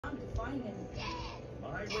I'm defying any.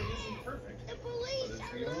 My way isn't perfect, The but police it's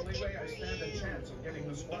are the only looking way I for stand a you. chance of getting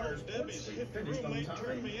the Squire's Debbie's portrait hippie finished on roommate time.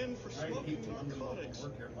 turned me in for I hate smoking to underlook narcotics. the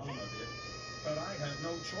work your mama did, but I have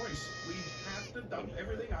no choice. We have to dump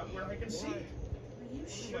everything out where I can see. Why? Are you Why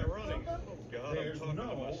sure, am I running? Papa? Oh, God, There's I'm talking to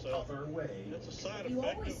no myself. other way. That's a side You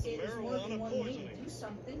effect always of the say there's more than marijuana one way to poisoning. do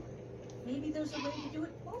something. Maybe there's a way to do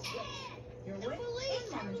it both ways. Your The way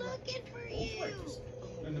police and are Mama's way. looking for Both you. ways.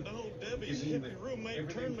 Oh, And no, Debbie's you mean hippie that roommate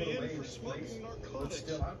everything turned put me away in in for its place, smoking but narcotics.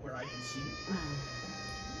 still out where I can see.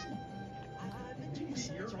 Maybe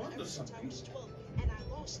you're onto something. And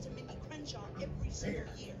I lost to Minnie Crenshaw every single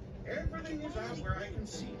year. Everything is out where I can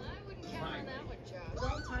see. I wouldn't count on that one, Josh. It's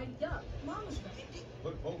all tidied up. Mama's way.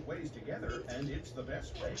 Put both ways together, and it's the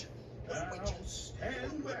best way. Now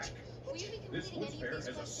stand back. Will you be This completing Woods any Fair of these has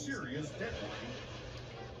a questions? serious deadline.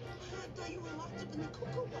 I thought you were locked up in the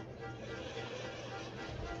cuckoo box.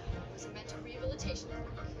 It was a mental rehabilitation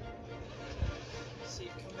clinic. So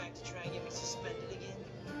you've come back to try and get me suspended again?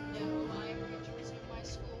 No, I'm going to resume my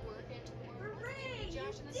schoolwork and tomorrow I'll Hooray! take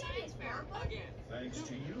Josh in the science fair. Again. Thanks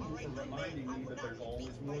to you for reminding me that there's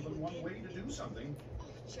always more than one way to do something. Oh,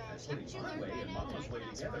 Josh, Putting haven't you my learned way by and now that I Mama's can way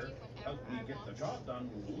ask for together you whenever help me I get want? the job done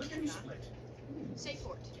lickety split. Say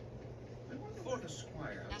Fort. I wonder what the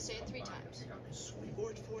Squire Now say it would 3 come by times. to pick up his sweet.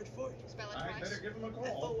 Fort. Spell it I twice. better give him a call.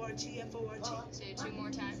 F-O-R-T, F-O-R-T. Say it 2 more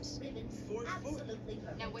times. Fort. Absolutely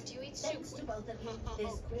perfect. Now what do you eat soup Thanks to with? both of you,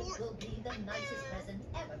 this quilt will be the nicest present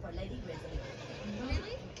ever for Lady Grizzly.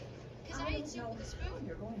 Really? Because I I eat don't soup know with a how spoon.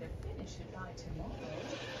 you're going to finish it by tomorrow.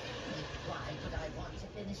 Why would I want to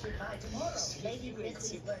finish it by tomorrow? Lady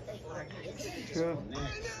Grizzly's birthday party is in So June.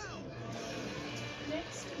 next.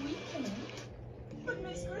 Next weekend? But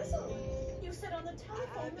Miss Grizzle, you said on the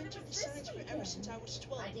telephone I've that been it taking was science this for weekend. ever since I was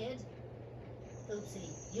 12. I did.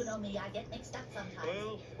 Oopsie, you know me, I get mixed up sometimes.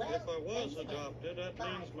 Well, if I was thanks again. adopted, that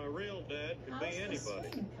Bye. means my real dad could How's be the anybody.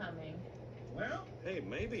 spring coming? Well, Hey,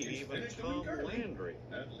 maybe It's even finished a Tom week early. Landry.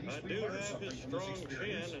 at I least we do learned have something his from this strong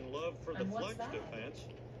experience. chin and love for the And what's flex that? defense.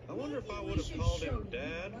 I wonder if I Maybe would we have should called show him you,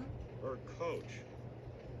 Dad Mama. or Coach.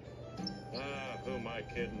 Ah, who am I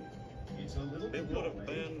kidding? It's a little It bit would have away.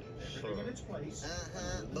 been Everything in Sir. its place.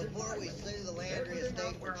 Before we sue the Landry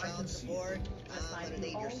estate for child support, I'm gonna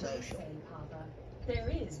need your Always social. say, Papa, there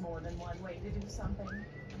is more than one way to do something.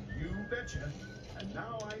 You betcha. And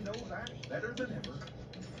now I know that better than ever.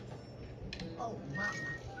 Oh, Mama,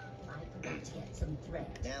 I forgot to get some thread.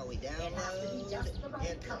 Now we It has to be just the download, right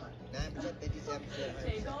enter. color. 9%, 57%.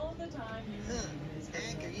 Take all the time you Huh. need, Miss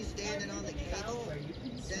Hank, Grizzle. are you standing on the Everything is out cable? where you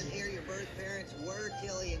can It says see. here your birth parents were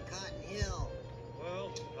Tilly and Cotton Hill.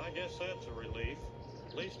 Well, I guess that's a relief.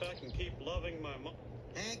 At least I can keep loving my mom.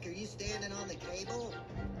 Hank, are you standing on the cable?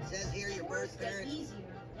 It says here your Chores birth get parents. easier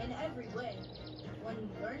in every way when you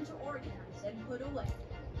learn to organize and put away.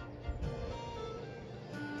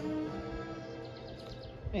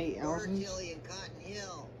 Hey, Were Allison. Tilly and Cotton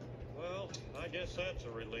Hill. Well, I guess that's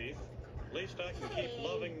a relief. At least I can keep Hey.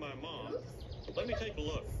 loving my mom. Let me take a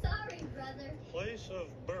look. Sorry, brother. Place of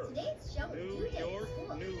birth. Today's show New is due date York, is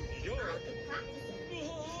full. New I've York. been practicing.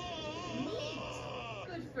 Ah!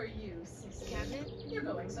 Good for you, sister. Cabinet, You're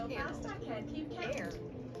going so Panel. fast I can't keep count. air,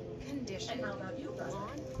 condition, And how about you, brother?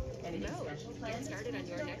 lawn, Any road. special plans? Get started on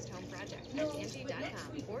your next home project No, at but next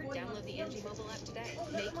Angie.com week or we're going on download the field Angie trip. mobile app today. Oh,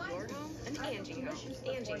 that Make reminds your me. home an I have Angie permission home.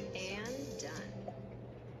 slip Angie, for you. and done.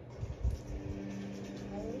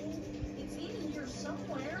 Oh, it's in here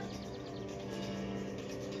somewhere.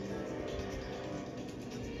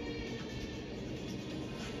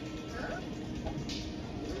 Huh?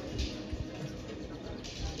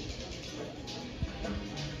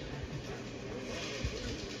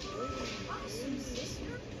 Awesome, sister.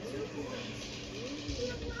 2 points.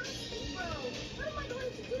 You're plastic, bro. What am I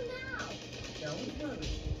going to do now? Don't worry.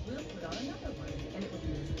 We'll put on another one, and it will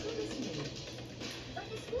be as good as new. But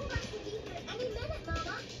the school bus will be here any minute,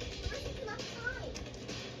 Mama. There isn't enough time.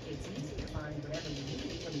 It's easy to find whatever you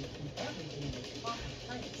need when you keep everything in its proper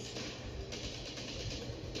place.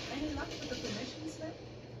 Any luck with the permission slip?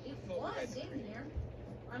 It was in here.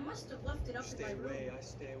 I must have left it up in my room. I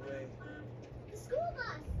stay away. The school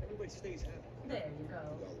bus. Everybody stays happy. There you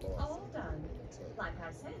go. All done. Like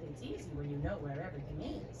I said, it's easy when you know where everything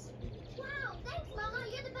is. Wow, thanks, Mama.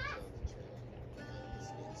 You're the best.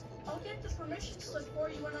 I'll get the permission slip for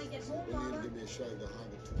you when I get home, Mama. Give me a shot of the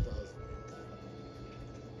Honda 2000.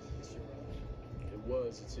 It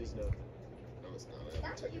was. It's his now. No, it's not.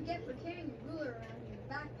 That's what you get for carrying a ruler around in your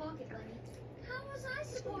back pocket, Lenny. How was I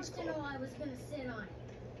supposed to know I was going to sit on it?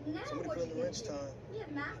 Now Somebody what put you in the gonna wrench do? time. We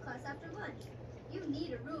have math class after lunch. You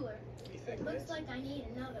need a ruler. What do you think, Looks man? like I need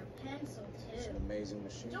another pencil, It's too. an amazing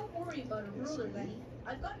machine. Don't worry about a ruler, Lenny.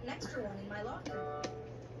 I've got an extra one in my locker.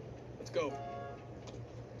 Let's go.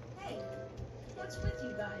 Hey, what's with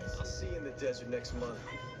you guys? I'll see you in the desert next month.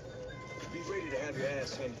 Be ready to have your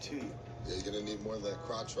ass handed to you. Yeah, you're gonna need more of that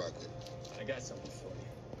crotch rocket. I got something for you.